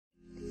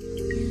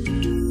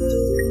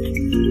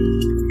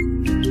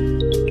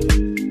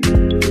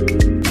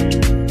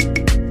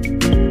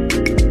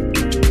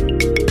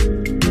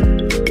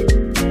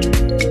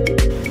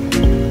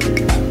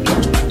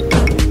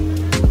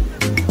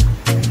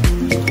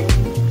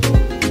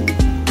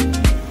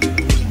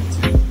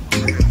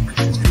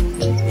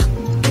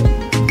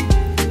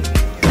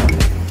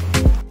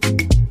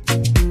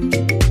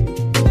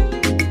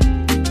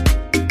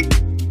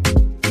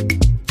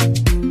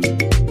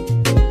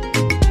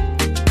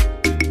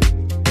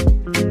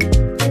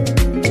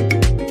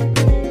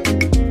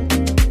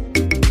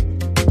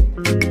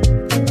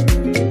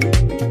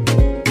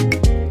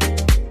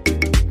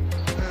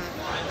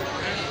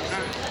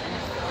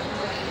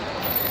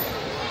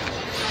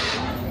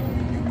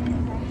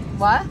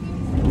What?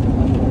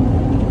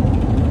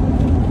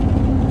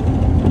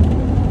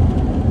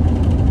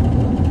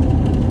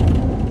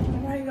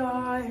 Alright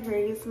guys,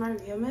 it's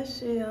Maria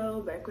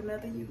Michelle back with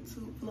another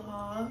YouTube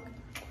vlog.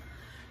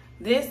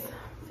 This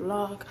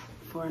vlog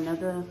for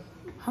another,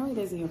 how many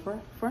days are you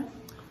for?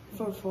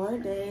 For 4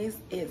 days.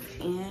 It's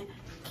in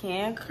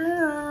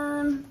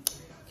Cancun,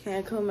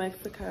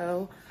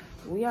 Mexico.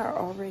 We are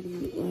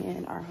already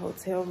in our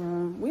hotel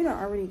room. We done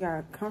already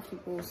got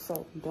comfortable,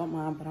 so don't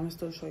mind, but I'm gonna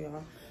still show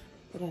y'all.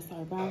 But that's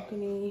our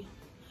balcony.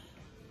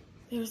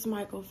 There's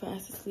Michael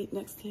fast asleep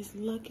next to his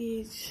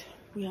luggage.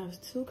 We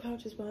have 2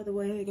 couches, by the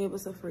way. They gave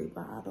us a free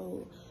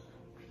bottle.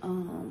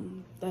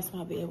 That's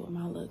my bed with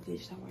my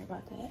luggage. Don't worry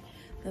about that.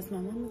 That's my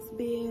mama's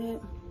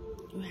bed.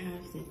 We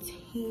have the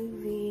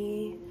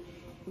TV.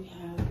 We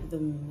have the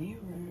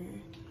mirror.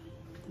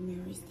 The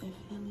mirror is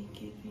definitely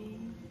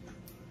giving.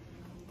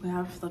 We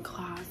have the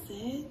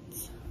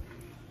closet.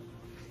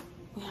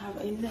 We have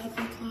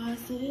another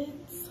closet.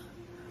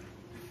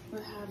 We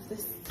have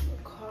this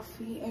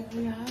coffee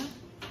area.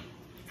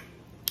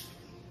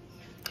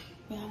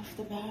 We have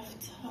the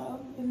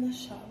bathtub and the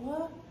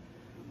shower.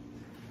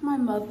 My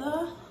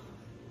mother.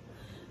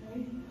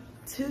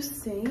 2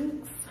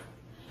 sinks.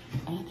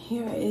 And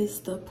here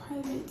is the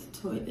private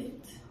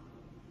toilet,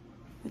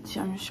 which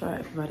I'm sure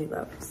everybody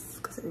loves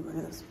because everybody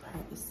loves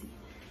privacy.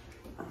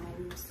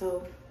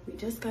 So we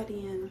just got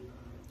in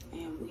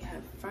and we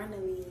have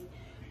finally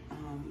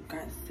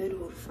got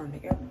settled from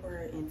the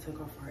airport and took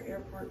off our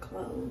airport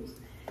clothes.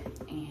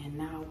 And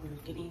now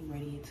we're getting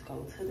ready to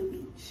go to the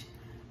beach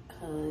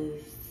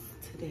because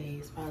today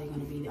is probably going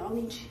to be the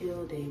only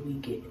chill day we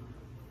get.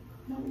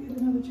 No, we get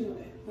another chill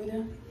day. We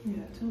do?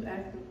 Yeah, 2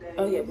 active days.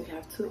 Oh yeah, we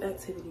have 2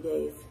 activity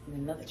days and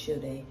another chill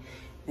day.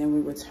 Then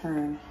we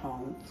return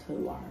home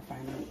to our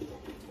final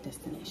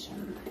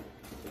destination.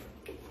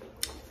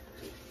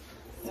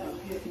 So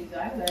get these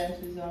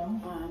eyelashes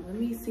on. Let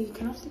me see.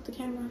 Can I flip the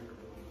camera?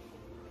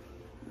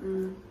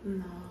 No.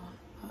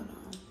 Hold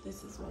on.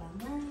 This is what I'm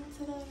wearing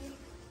today.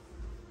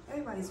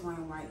 Everybody's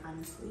wearing white,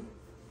 honestly.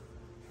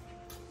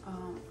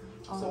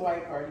 It's a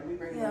white party. We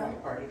bring the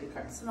white party to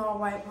come. It's an all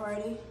white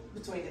party.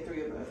 Between the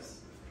 3 of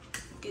us.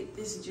 Get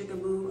this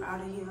jigaboo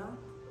out of here.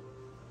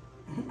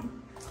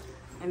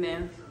 And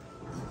then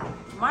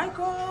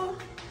Michael.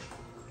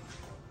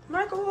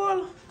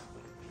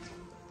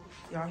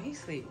 Y'all, he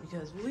sleep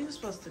because we were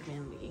supposed to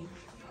then leave.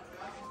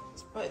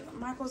 But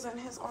Michael's in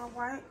his all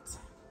white.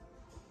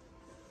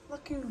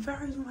 Looking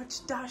very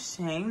much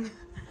dashing.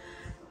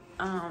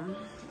 And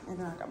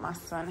then I got my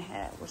sun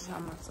hat, which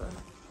I'm about to,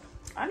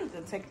 I need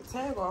to take the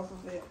tag off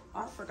of it.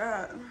 I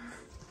forgot.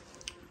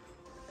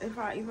 If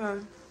I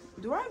even,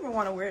 do I even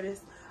want to wear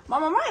this?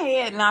 Mama, my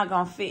head not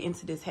gonna fit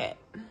into this hat.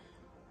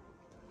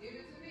 Give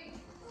it to me.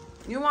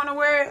 You want to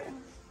wear it?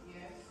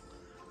 Yes.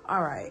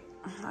 All right.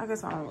 I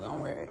guess I'm gonna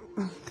wear it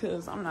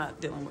because I'm not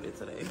dealing with it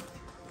today.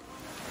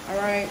 All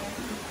right.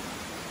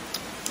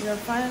 We are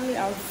finally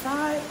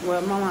outside.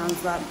 Well, my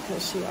mom's out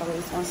because she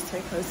always wants to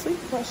take her sleep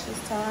precious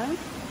time.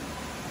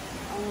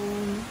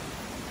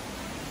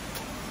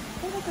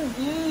 Look at the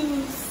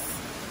views.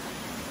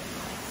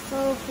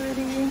 So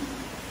pretty.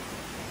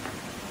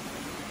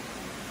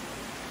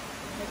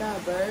 They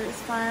got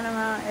birds flying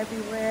around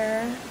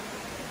everywhere.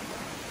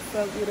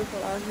 So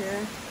beautiful out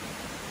here.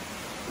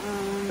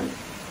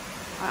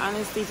 I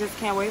honestly just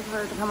can't wait for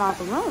her to come out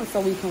the room so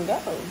we can go.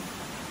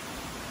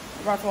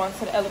 We're about to walk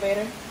to the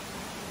elevator.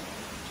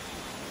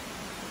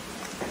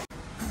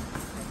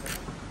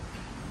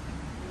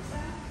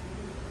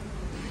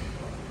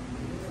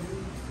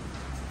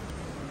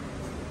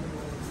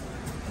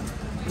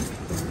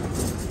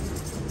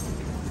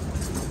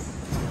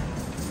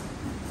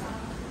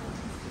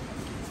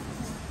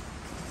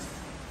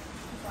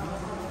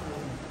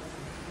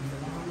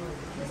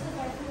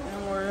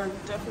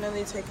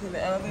 Definitely taking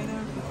the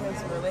elevator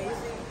because we're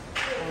lazy.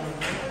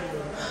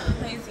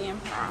 Lazy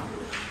and proud.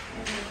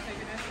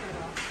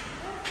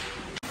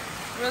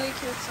 Really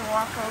cute to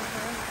walk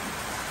over.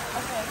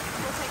 Okay,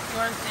 we'll take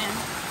yours then.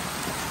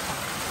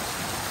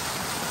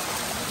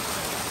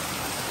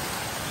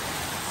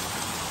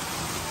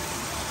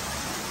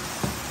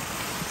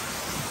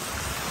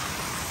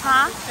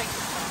 Huh?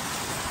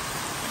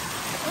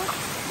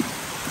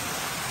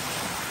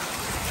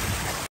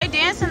 They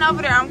dancing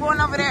over there. I'm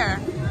going over there.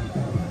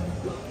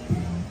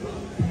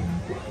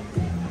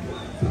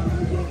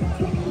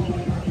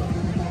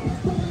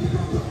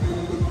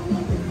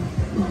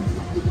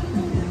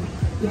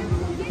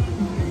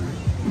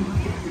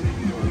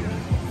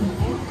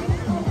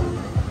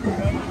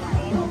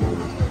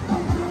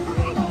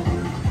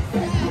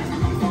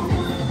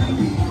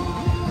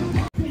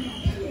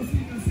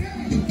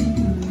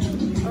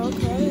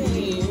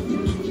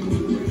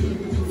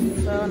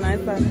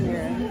 Nice out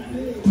here.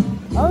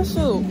 Oh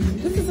shoot,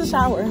 this is a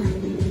shower.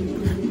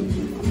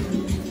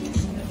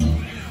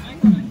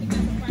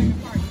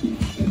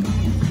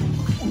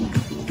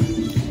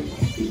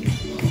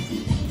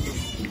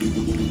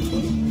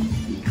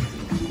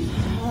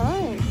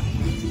 Alright.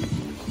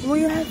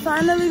 We have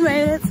finally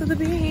made it to the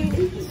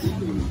beach.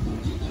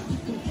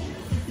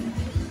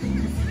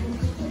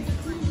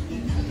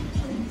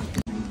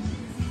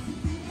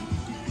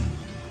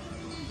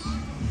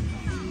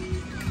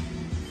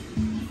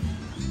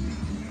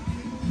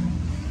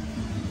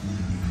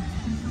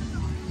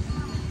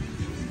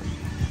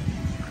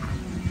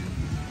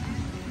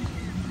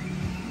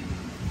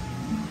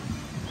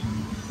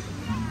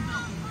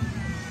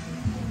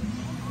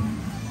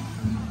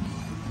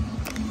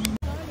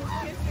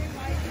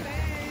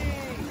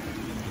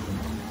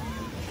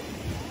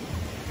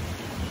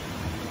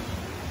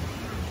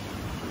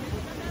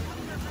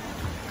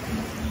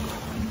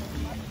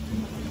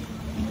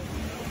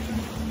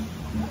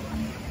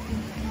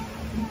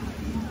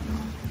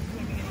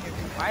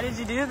 Why did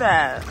you do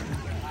that?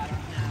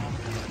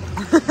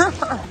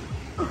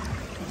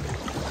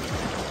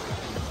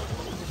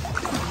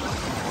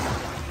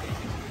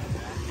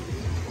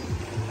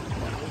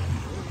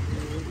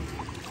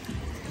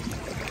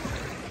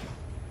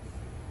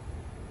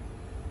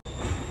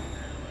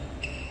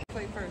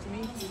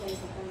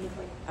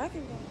 I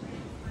can go.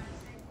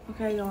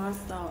 Okay, y'all,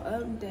 so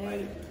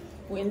update.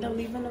 We ended up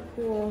leaving the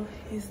pool.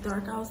 It's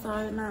dark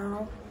outside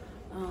now.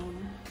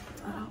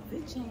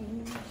 Outfit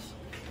change.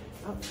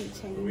 Outfit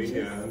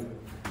changes.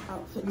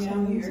 Outfit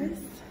changes.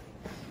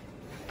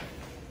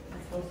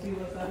 Let's go see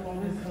what's up on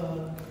this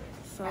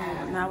So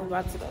now we're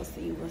about to go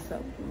see what's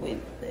up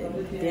with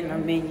the dinner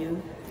menu.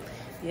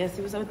 Yes,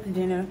 it was up with the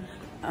dinner.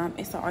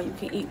 It's an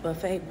all-you-can-eat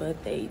buffet,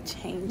 but they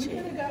change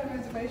it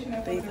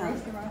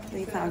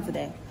three times a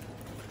day.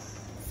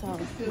 So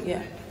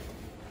yeah.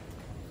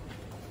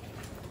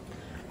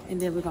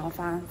 And then we're gonna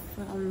find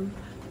some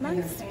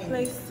nice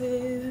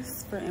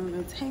places for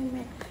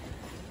entertainment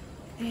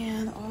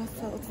and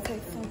also to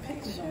take some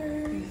pictures.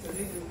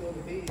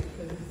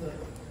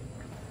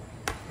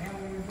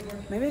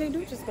 Maybe they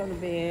do just go to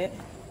bed.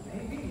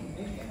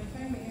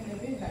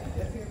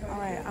 All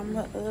right, I'm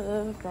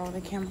gonna roll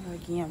the camera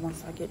again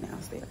once I get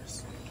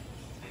downstairs.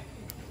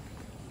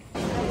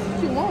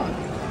 What you want?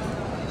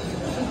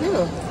 What's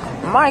good?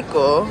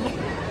 Michael,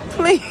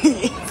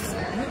 please.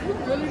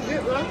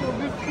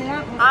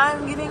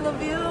 I'm getting a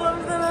view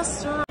of the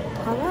restaurant.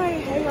 All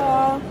right, hey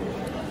y'all.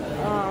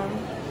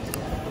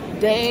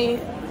 Day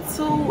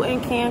 2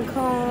 in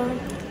Cancun.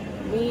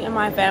 Me and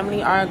my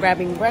family are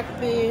grabbing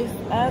breakfast.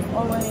 As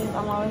always,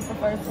 I'm always the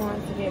first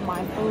one to get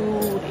my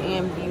food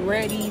and be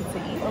ready to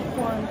eat, of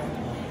course.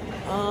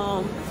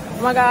 Oh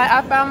my God,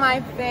 I found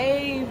my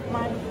fave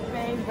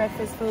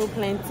breakfast food,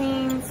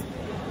 plantains.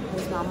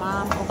 There's my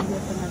mom over here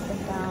putting her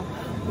stuff down.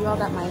 We all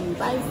got Miami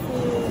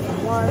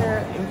Vices,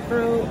 water, and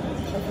fruit.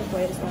 That's the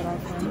way to start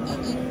off.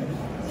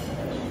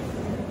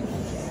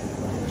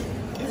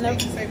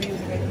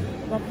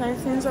 My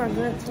plantains are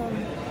good too.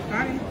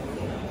 Alright.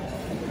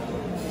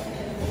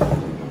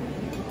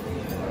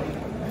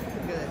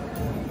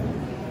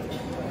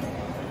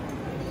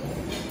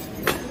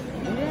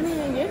 You didn't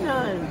even get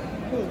none.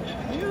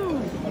 You.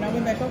 When I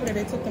went back over there,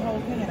 they took the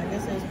whole pan. I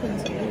guess they was putting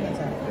some new ones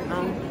out.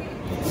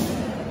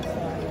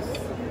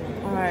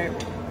 Alright.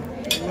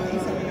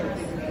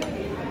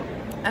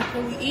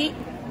 After we eat,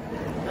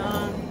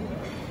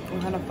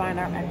 we're gonna find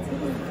our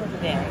activity for the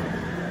day.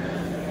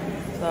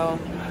 So,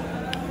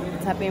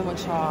 tap in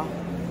with y'all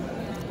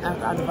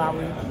after I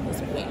devour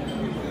this plate.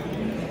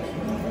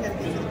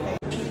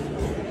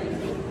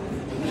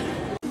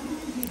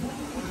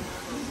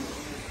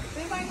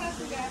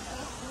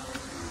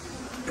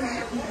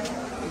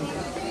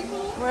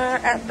 We're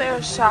at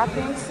their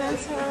shopping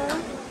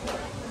center.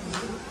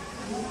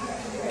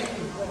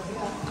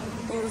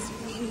 It's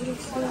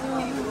beautiful.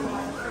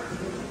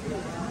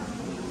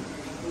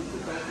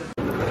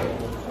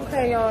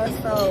 Okay, y'all,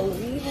 so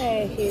we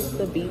had hit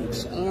the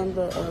beach and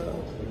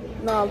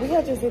no, we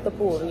had just hit the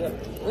pool. Yeah,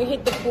 we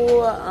hit the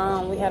pool.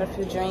 We had a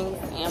few drinks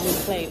and we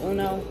played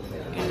Uno.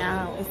 And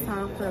now it's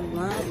time for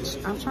lunch.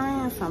 I'm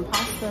trying some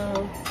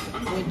pasta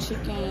with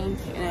chicken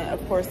and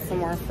of course some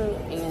more fruit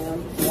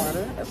and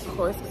water, of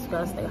course, because you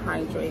gotta stay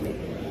hydrated.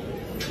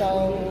 So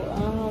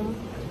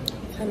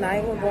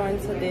tonight we're going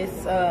to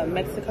this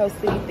Mexico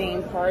City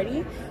themed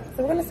party.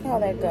 So we're gonna see how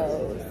that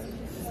goes.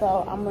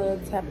 So I'm gonna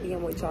tap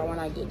in with y'all when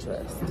I get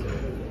dressed.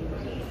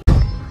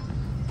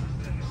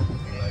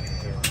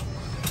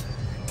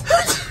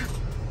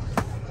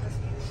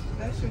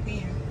 That's your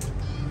hand.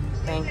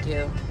 Thank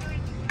you.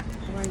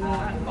 Right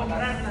now,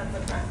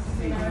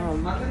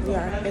 we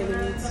are heading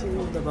to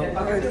the boat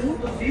party.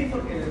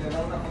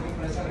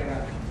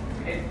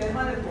 El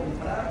tema de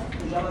comprar,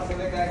 pues ya va a ser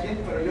de cada quien,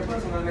 pero yo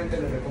personalmente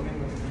les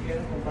recomiendo que si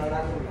quieren comprar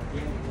algo en la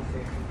tienda, no sé,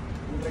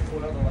 un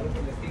recuerdo o algo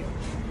por el estilo,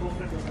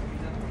 compren los al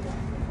final,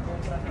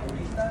 compran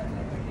ahorita, en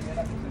la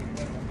primera pues se les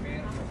puede romper,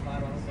 los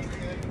faros, no sé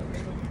qué.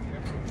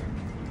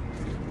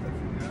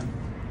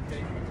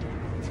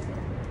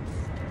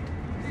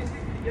 Sí,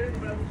 si quieren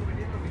comprar un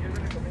souvenir, lo que yo les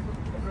recomiendo es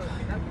que compren al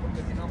final,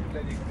 porque si no, pues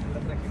le digo,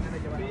 la trajina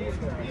le llevan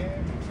esto,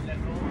 la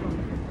ropa,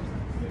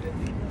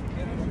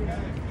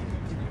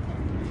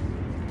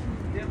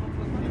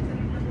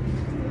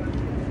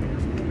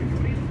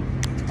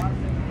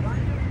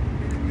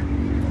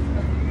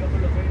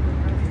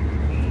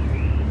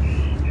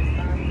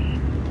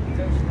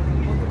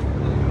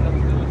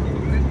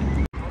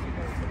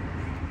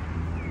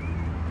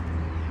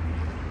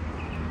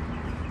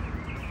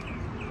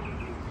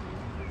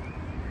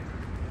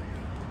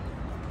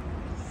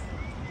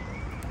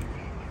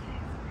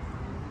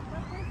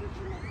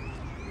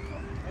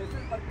 es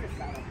el parque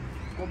Sara.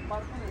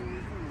 Comparten el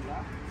mismo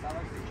lugar,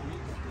 Sara y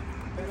Xoxmilico,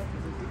 pero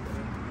pues es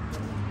diferente.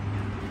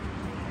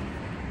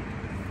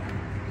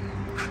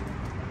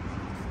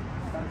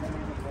 Están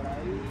comiendo por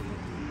ahí.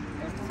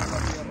 Esto es un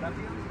partido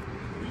rápido.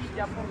 Y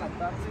ya por la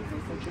tarde de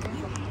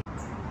Xoxmilico.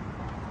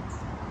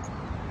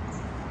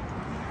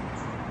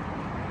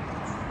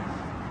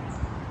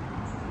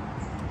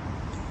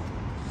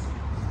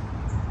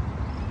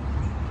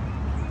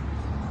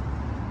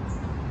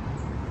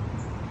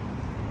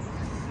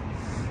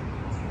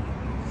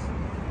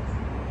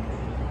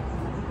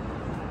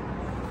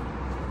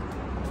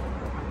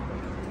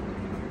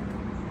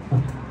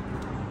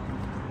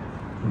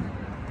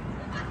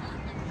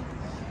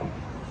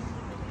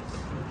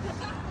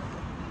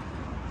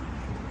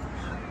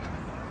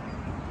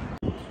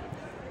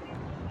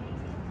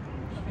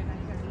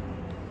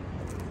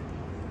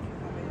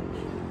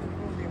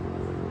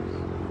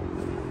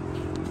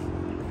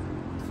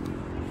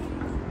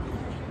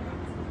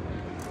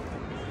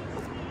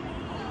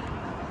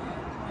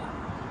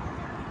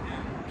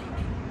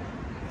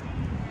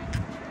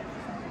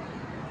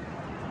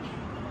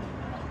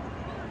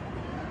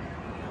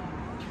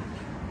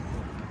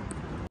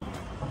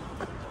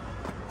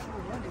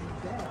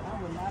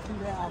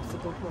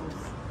 Mexico Post.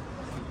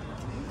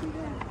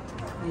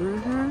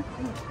 Mm-hmm.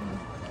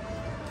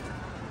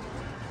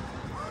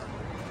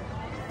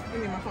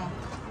 Give me my phone.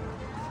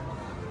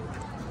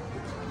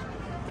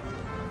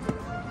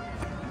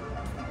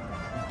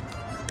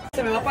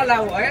 Se me va para el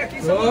agua, ¿eh?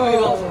 Aquí somos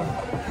ruidosos.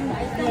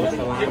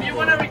 If you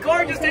want to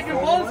record, just take your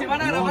phone. Si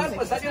van a grabar,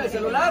 pues saquen el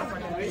celular.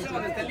 Avisen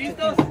cuando estén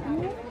listos.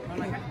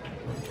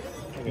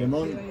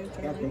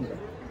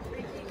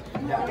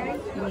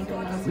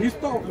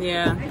 ¿Listo?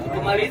 Yeah.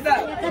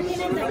 Comadrita,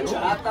 una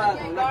chata,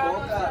 una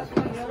coca.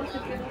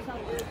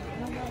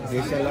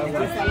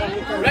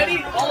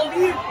 Ready? All of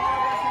you?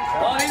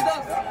 ¿Todos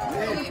listos?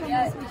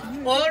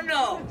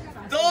 1,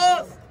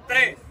 2,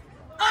 3.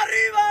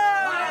 ¡Arriba!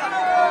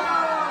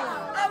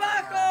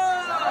 ¡Abajo!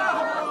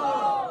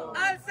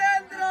 ¡Al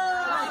centro!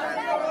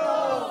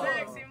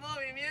 ¡Sexy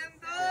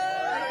movimiento!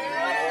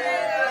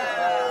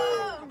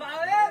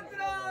 ¡Para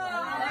adentro!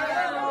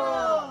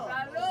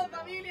 ¡Salud,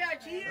 familia!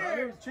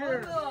 ¡Cheers!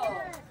 Cheers.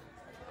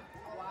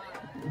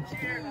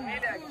 ¡Cheers,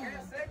 familia! ¡Qué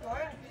seco,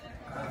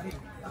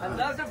 And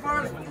that's the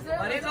first one.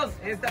 Maritos,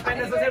 este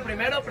apenas es el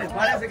primero.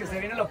 Prepárense que se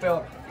viene lo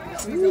peor.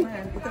 I'm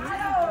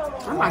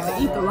about to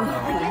eat the lunch.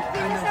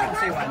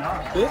 Sí, bueno.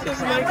 This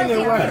is making it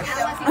worse.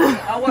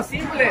 Agua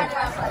simple.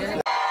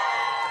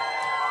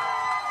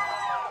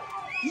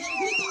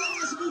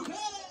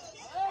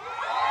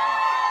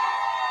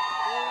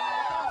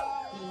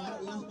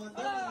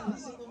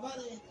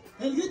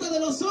 El grito de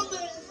los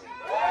hombres.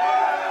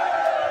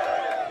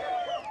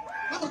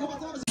 Vamos,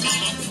 compadres.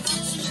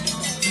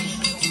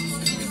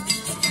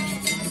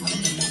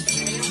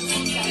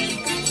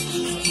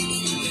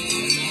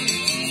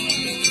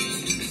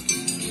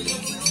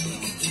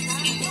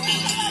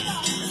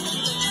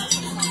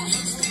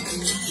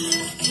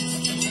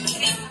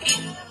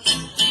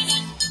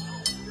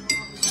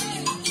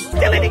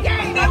 Do it again!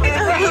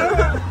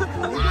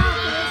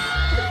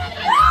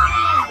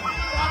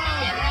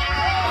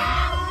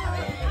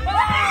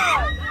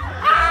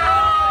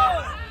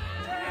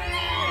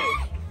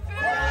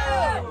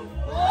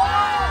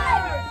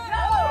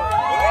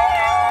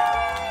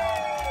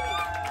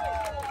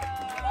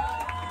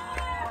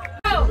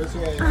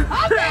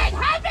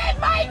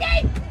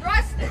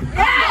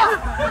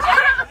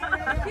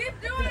 Keep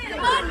doing it.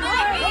 Come on,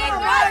 Mikey.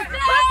 Thrust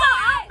it. Put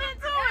some up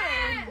into it.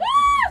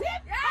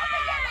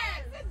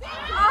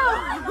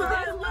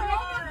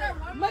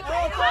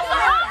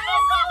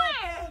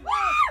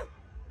 Woo!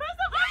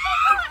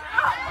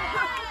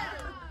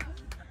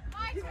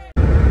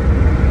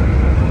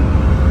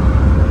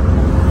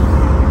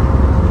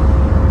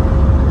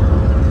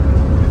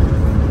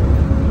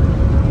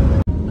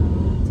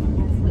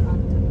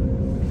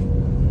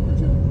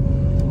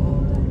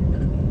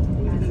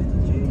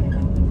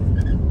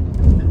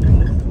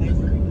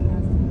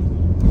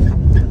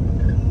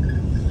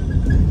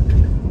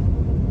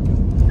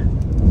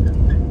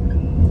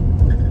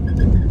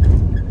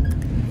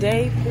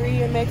 Day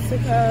 3 in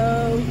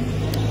Mexico.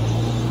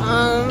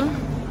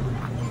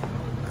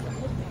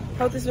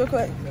 Hold this real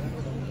quick.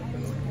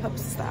 Help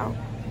us out.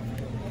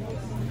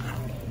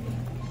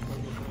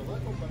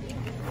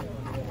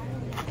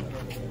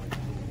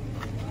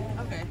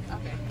 Okay.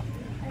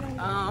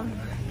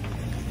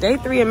 Day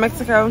 3 in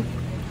Mexico.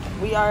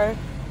 We are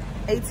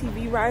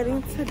ATV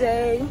riding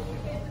today.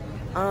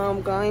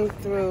 Going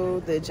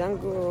through the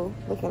jungle,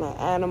 looking at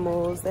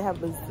animals. They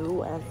have a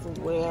zoo as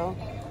well.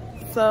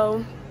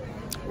 So,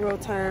 real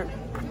turn,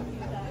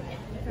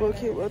 real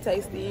cute, real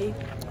tasty.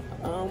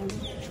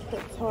 Put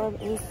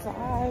Torb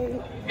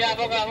inside.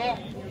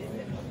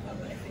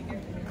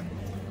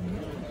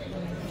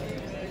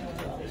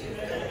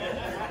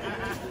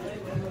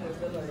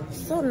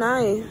 So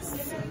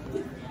nice.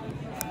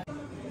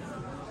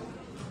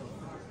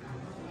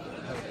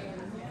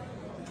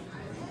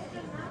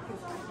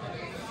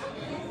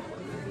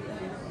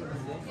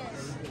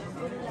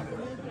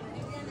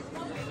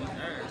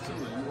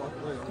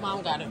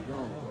 Mom got it.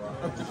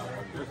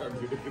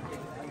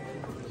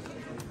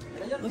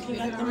 Looking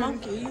at the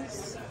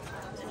monkeys.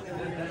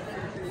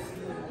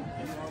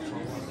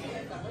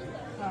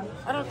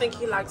 I don't think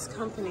he likes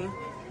company.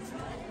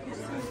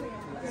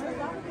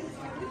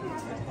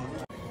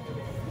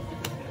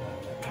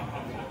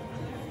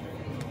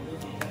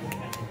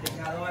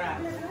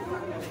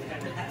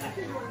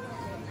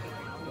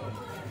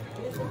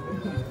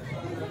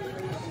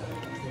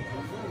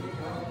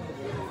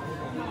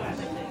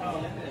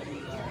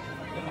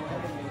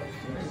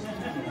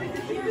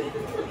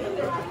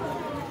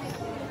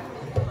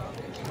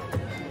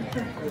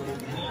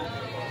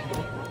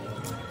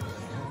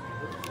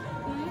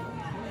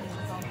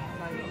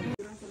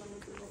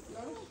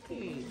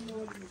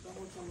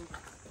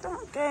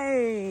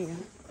 Okay.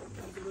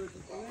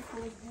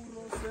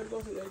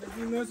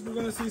 We're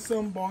gonna see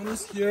some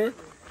bunnies here,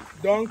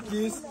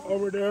 donkeys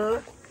over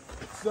there,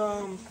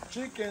 some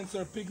chickens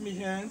or pygmy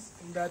hens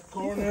in that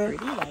corner,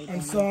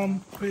 and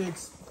some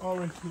pigs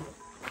over here.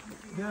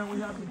 Then we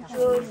have the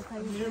church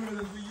here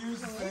that we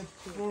use it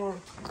for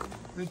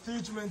the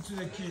teachment to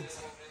the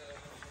kids.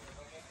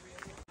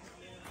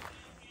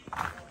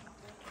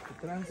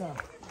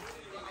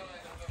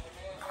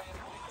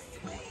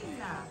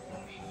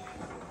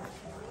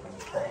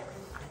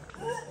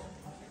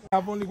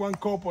 have only one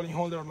couple in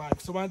all their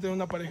life. So van a tener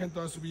una pareja en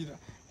toda su vida.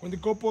 When the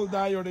couple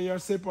die or they are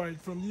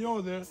separated from the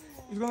other,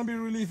 it's going to be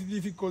really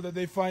difficult that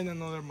they find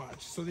another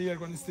match. So they are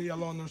going to stay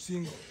alone or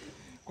single.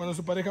 Cuando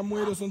su pareja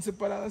muere o son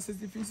separadas, es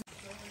difícil.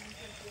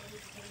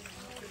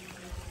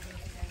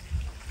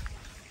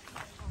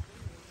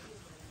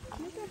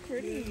 Look how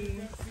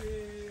pretty.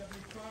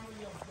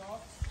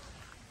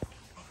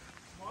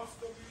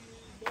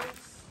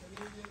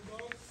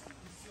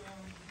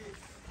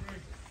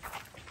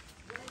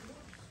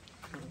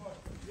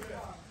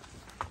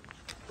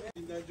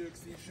 Endangered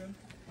extinction.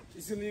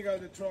 It's illegal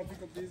the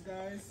traffic of these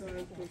guys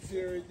are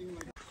considered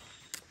like.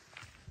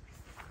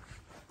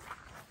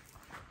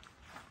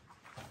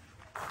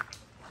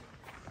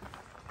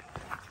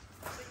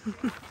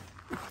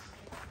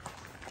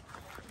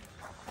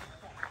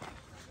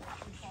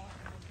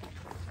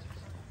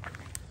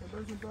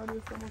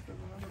 Estamos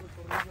terminando el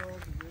recorrido,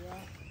 que llega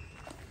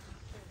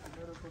el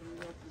primer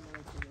recorrido, primera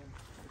actividad.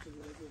 Muchas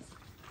gracias.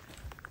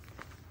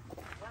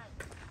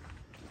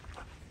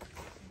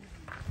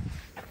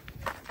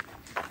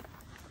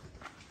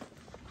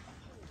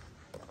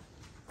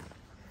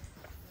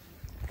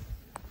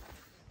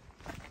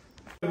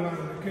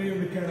 Okay,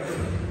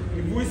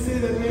 if we see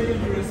that maybe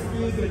your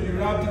speed and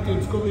your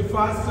altitude could be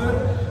faster,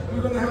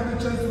 we're going to have the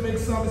chance to make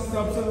some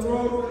stops on the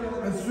road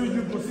and switch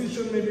your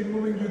position, maybe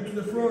moving you to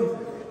the front.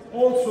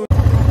 Also,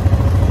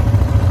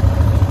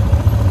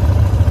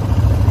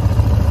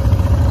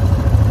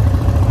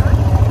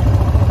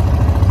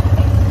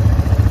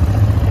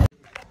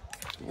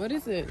 what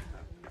is it?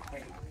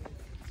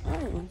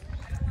 Oh.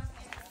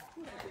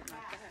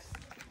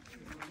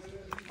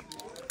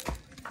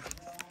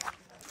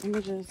 Let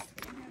me just.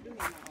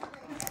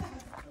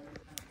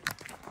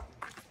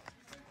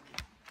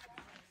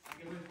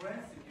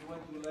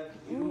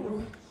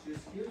 Ooh.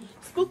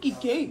 Spooky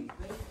cake.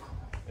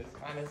 It's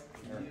kind of.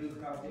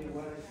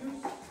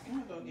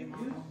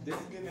 This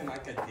is giving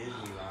like a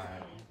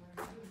Disneyland.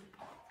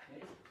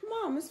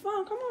 Mom, it's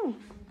fine. Come on.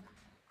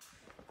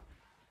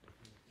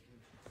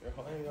 You're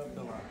holding up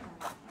the line.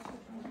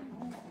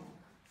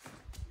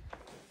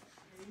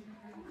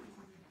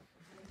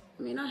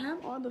 I mean, I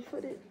have all the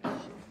footage.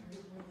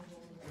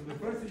 The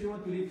first, if you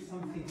want to leave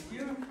something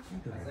here,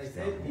 as I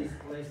said, this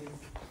place is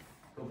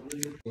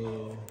completely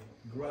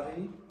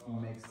gravity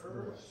makes the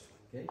rush.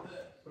 Okay?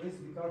 Please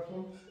be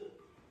careful.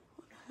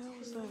 What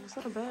was that? Was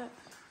that a bat?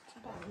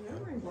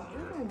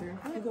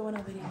 You go in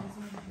a video.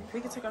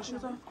 We can take our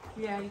shoes off?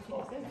 Yeah, you can.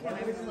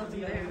 Everything left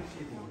there.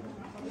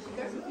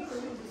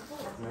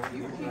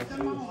 You can keep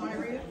them on,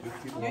 Maria.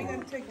 You ain't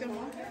gonna take them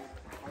off.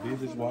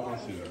 These is water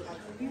shoes.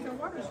 These are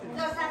water shoes.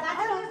 Los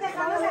zapatos los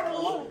dejamos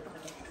aquí.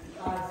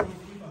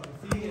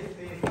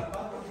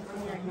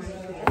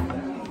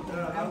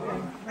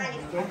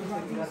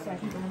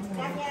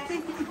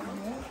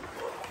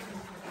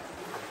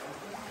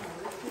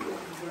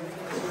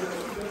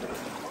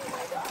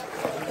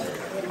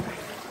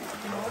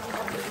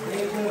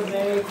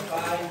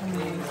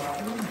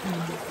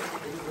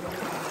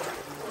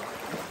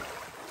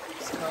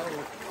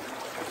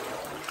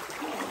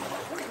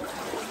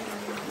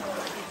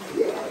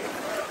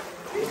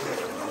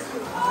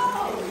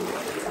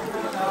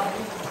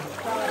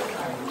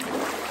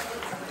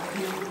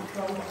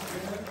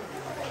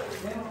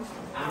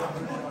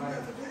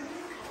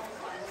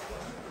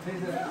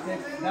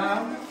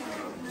 Down.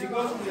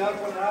 Chicos, cuidado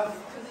con las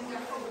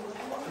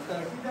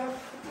estarquitas.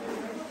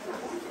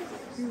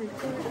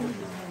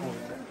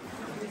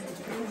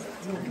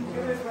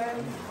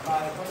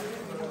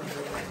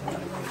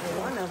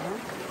 One of them.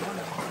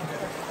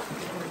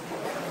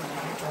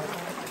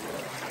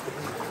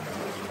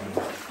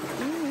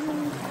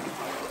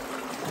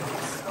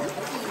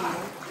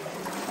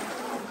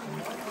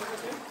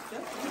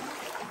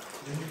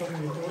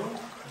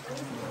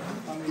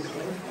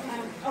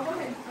 Oh, go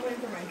ahead. Go ahead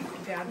for my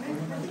dad.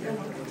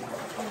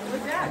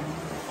 What's that?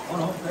 Oh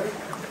no, there.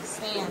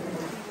 Sand.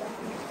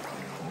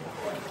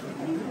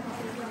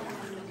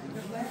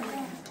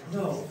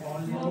 No,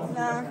 only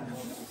Nah.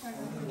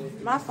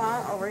 My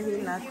phone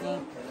overheating, I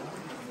think.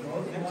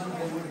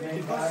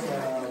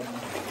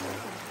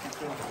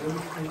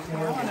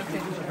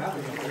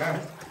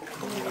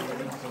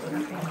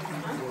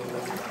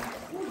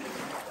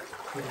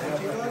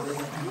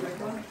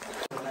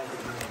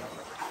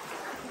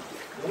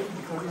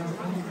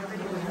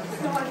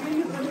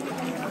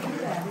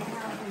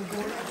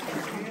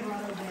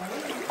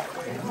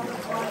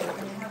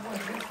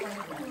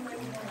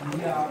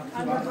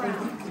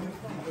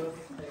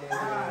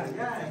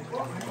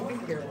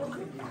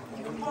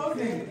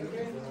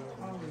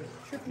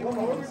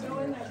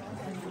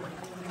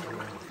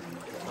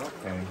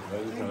 Okay,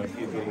 are you gonna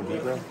keep getting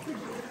deeper?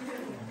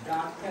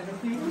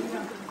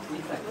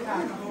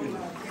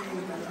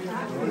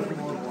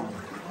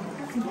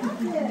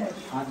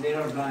 And they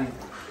are blind.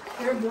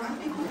 They're blind.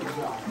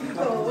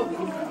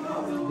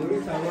 There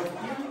is a rock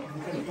here.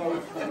 You can follow.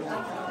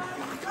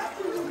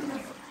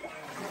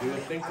 You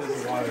would think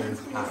this water is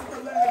hot,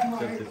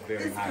 since it's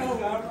very high.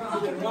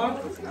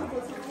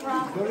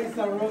 There is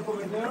a rock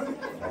over there.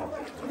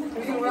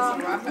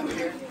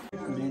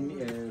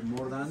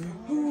 More than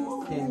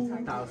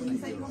 10,000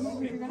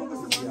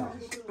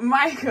 euros.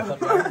 Michael,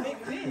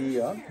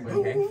 Yeah.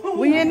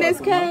 we in this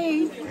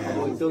cave.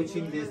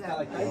 Touching this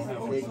stalactite,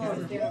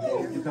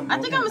 I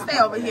think I'm gonna stay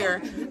over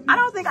here. I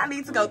don't think I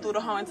need to go through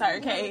the whole entire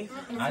cave.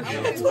 I do. I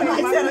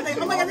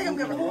think I'm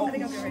good.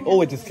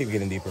 Oh, it just keeps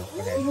getting deeper.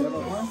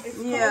 Okay.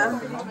 Yeah.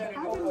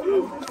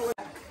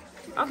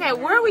 Okay,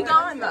 where are we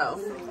going though?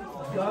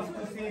 You have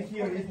to see it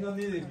here. It's not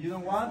needed. If you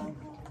don't want,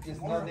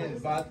 it's not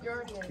needed. But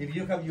if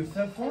you have your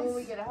cell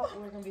phone,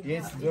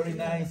 it's very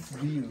nice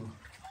view.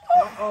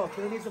 Oh,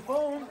 who needs a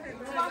phone?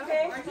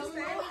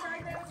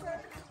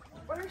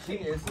 She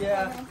is,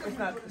 yeah. It's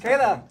not.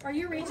 Kayla! Are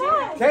you reaching?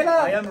 Kayla!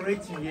 I am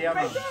reaching, yeah.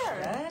 Right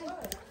there.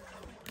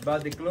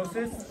 But the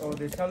closest or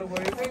the shallow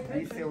way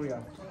is this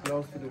area,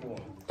 close to the wall.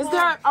 Is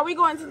there? Are we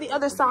going to the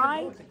other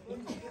side?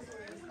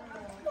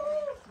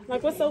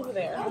 Like what's over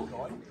there?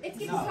 It's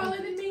getting taller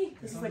than me.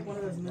 This is like one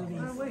of those movies.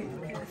 I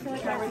feel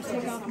like I already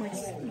took off my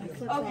flip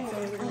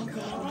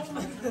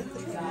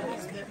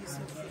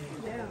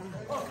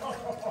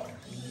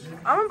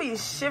I'm gonna be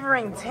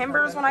shivering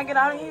timbers when I get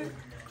out of here.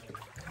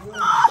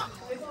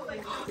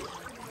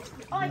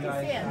 Oh, I can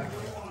see it.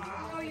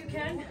 Oh, you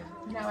can?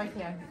 No, I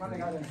can.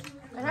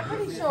 And I'm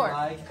pretty short.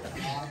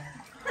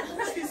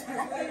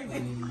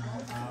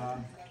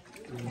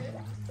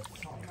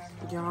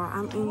 Y'all,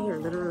 I'm in here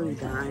literally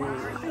dying.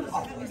 I'm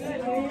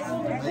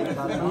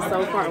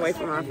so far away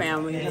from our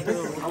family.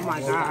 Oh my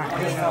God.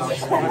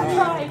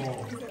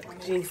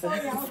 Jesus.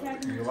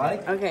 You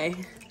like? Okay.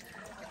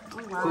 So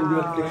you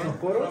want to take some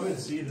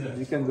photos?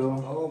 You can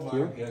go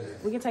here.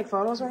 We can take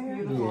photos right here?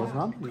 Yes,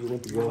 ma'am. You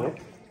want to go up?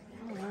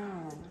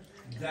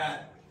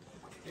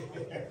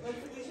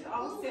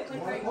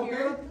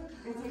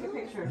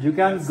 You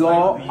can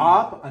go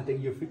up and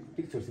take your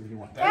pictures if you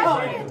want.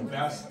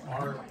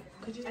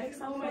 Could you take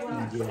some?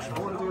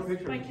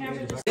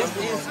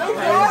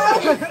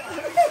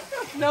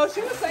 No,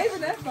 she was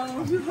saving that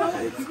phone. She was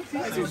like,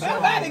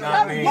 Somebody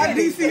not me. my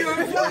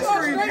DCR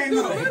screen came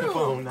up.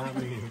 Phone, not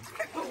me.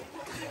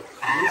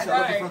 Not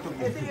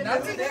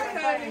to that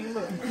high.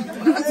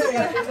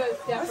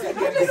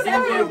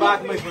 Give you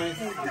back, my friend.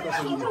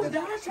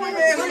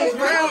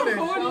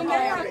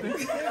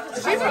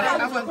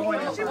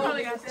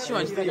 She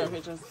wants to take our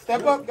pictures.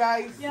 Step up,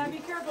 guys. Yeah, be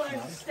careful.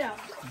 There's a step.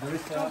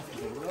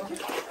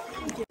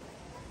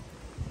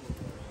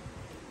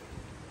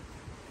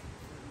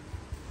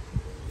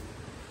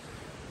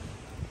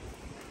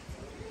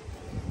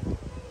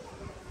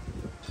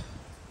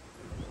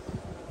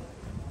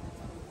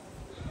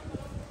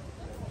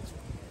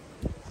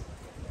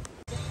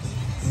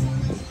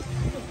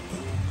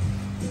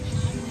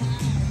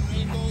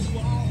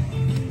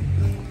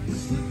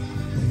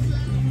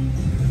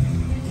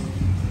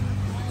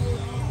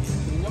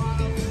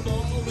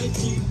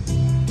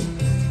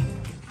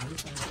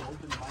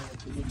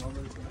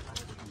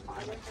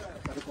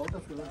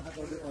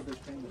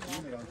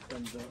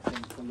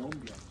 From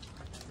Colombia,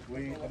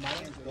 where the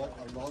Mayans got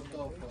a lot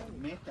of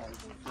metal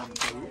from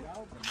Peru.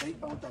 They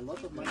found a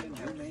lot of Mayan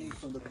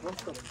remains on the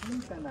coast of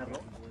Quintana Roo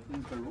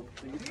in Peru.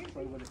 They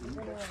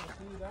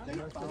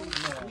found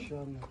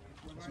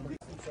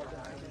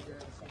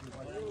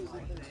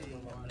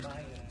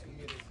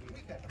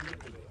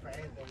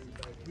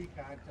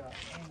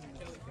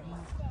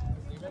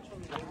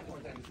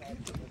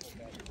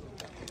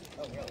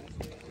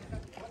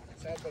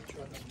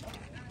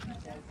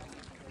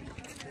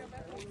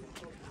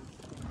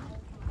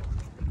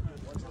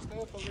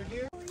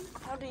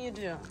How do you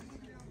do?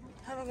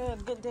 Having a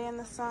good day in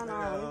the sun,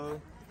 are we?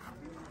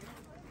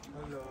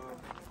 Hello.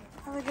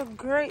 Having a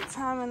great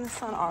time in the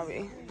sun, are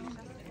we?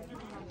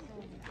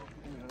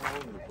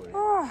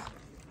 Oh,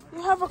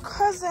 you have a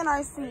cousin,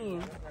 I see.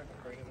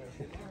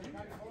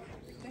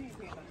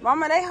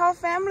 Mama, they have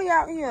family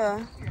out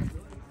here.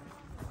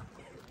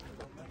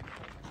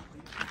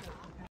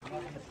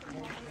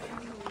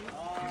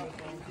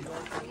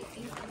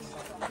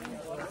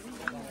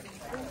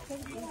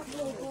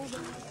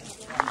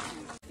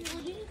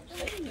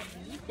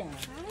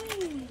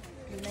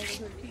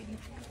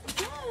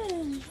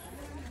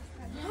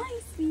 Hi,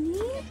 sweetie.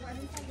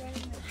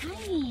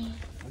 Hi.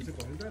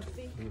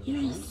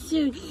 You're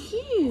so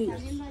cute.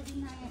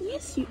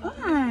 Yes, you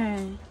are.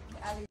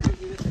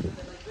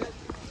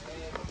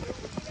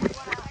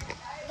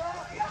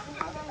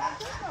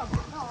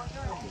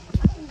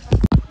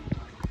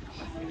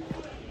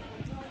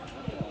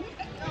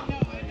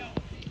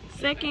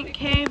 Second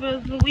cave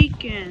of the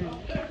weekend.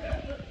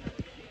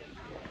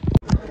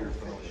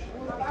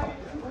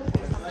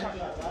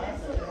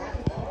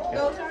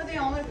 Those are the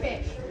only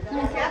fish.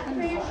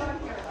 Catfish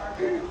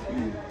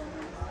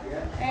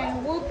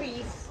and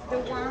whoopies, the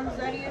ones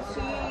that you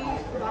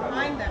see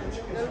behind them,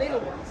 the little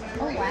ones.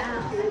 Oh,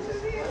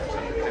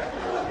 wow.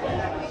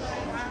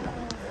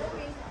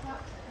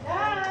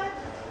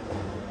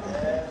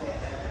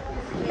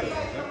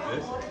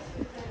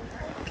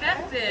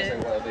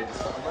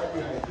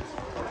 Catfish.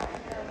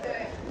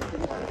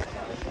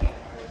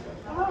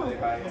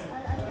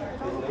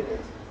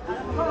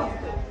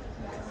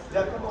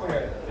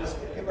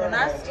 They're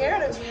not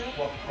scared of you.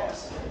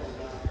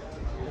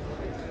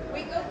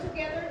 We go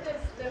together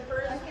the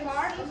first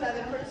part, the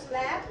first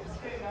lap.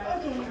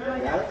 Okay.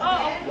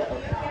 Oh. You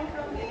can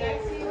from the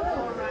exit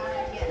or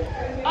again.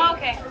 Oh,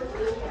 okay.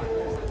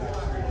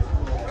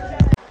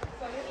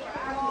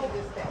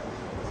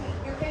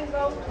 You can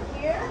go to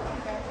here.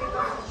 We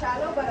go to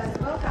shallow, but as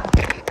well come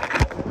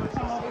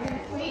over here.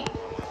 Swing.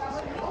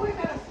 Oh, we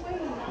got a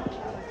swing.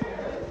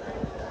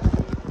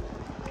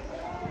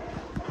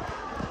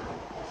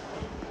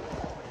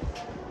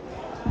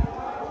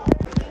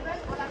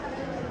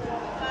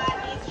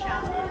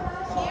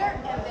 Here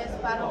and this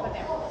part over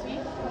there. See?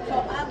 So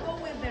I'll go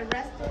with the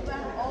rest of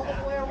them all the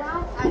way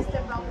around. I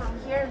step out from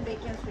here and they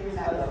can swim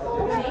back.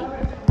 Okay?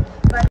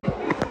 But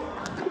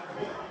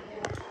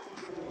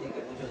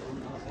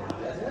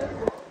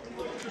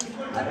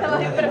hasta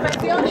las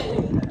imperfecciones.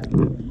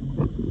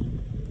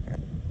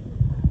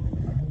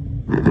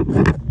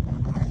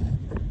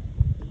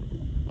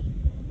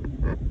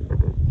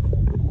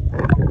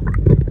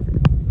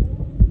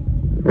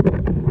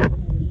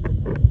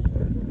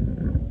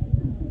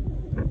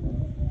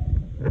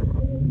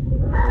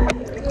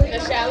 The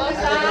shallow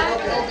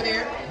side over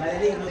there.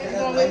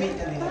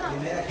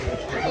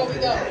 Over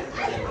there.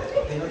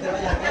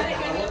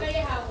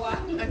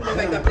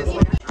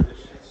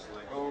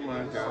 Oh my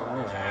god.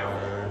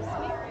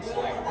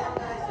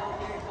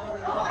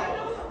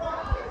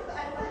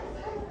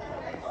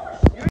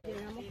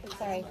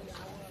 Sorry.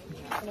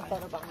 I'm gonna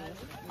phone about me.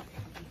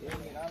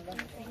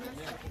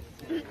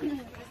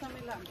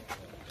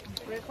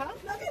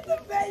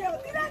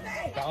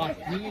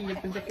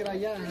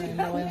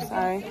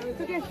 Sorry.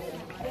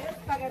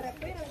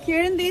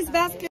 Here in these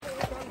baskets.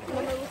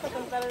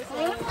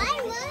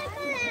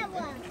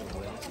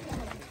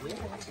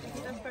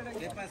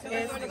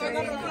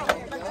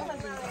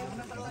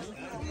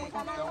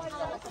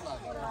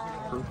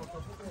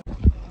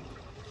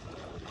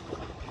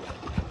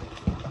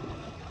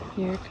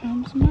 Here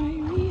comes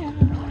Maria.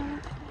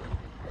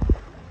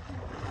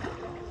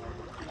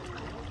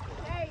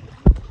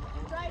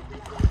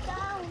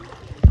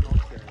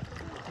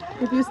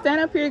 If you stand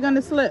up here, you're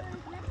gonna slip.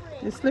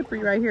 It's slippery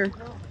right here.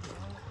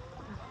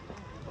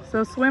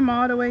 So swim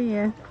all the way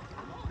in.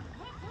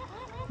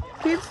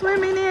 Keep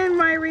swimming in,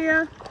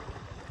 Maria.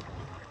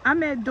 I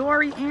met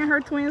Dory and her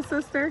twin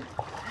sister.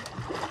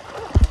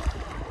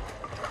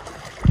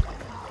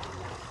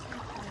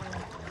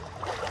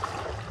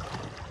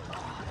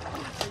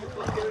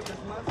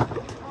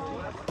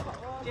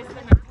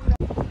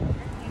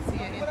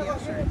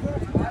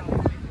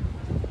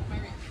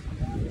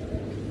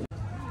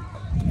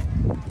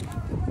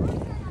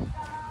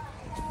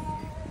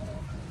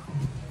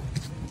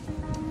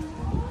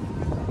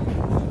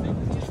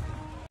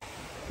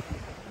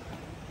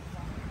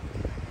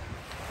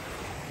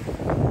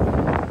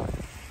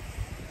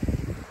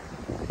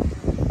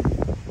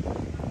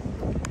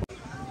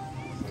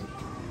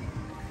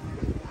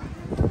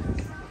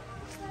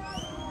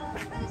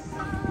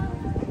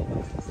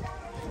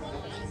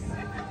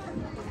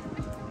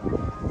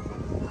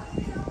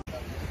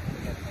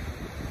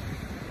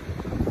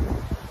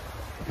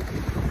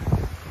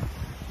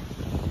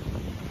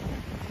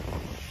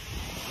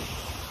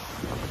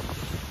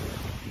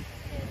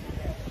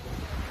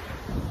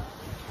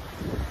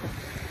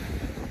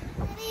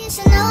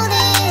 Cenote.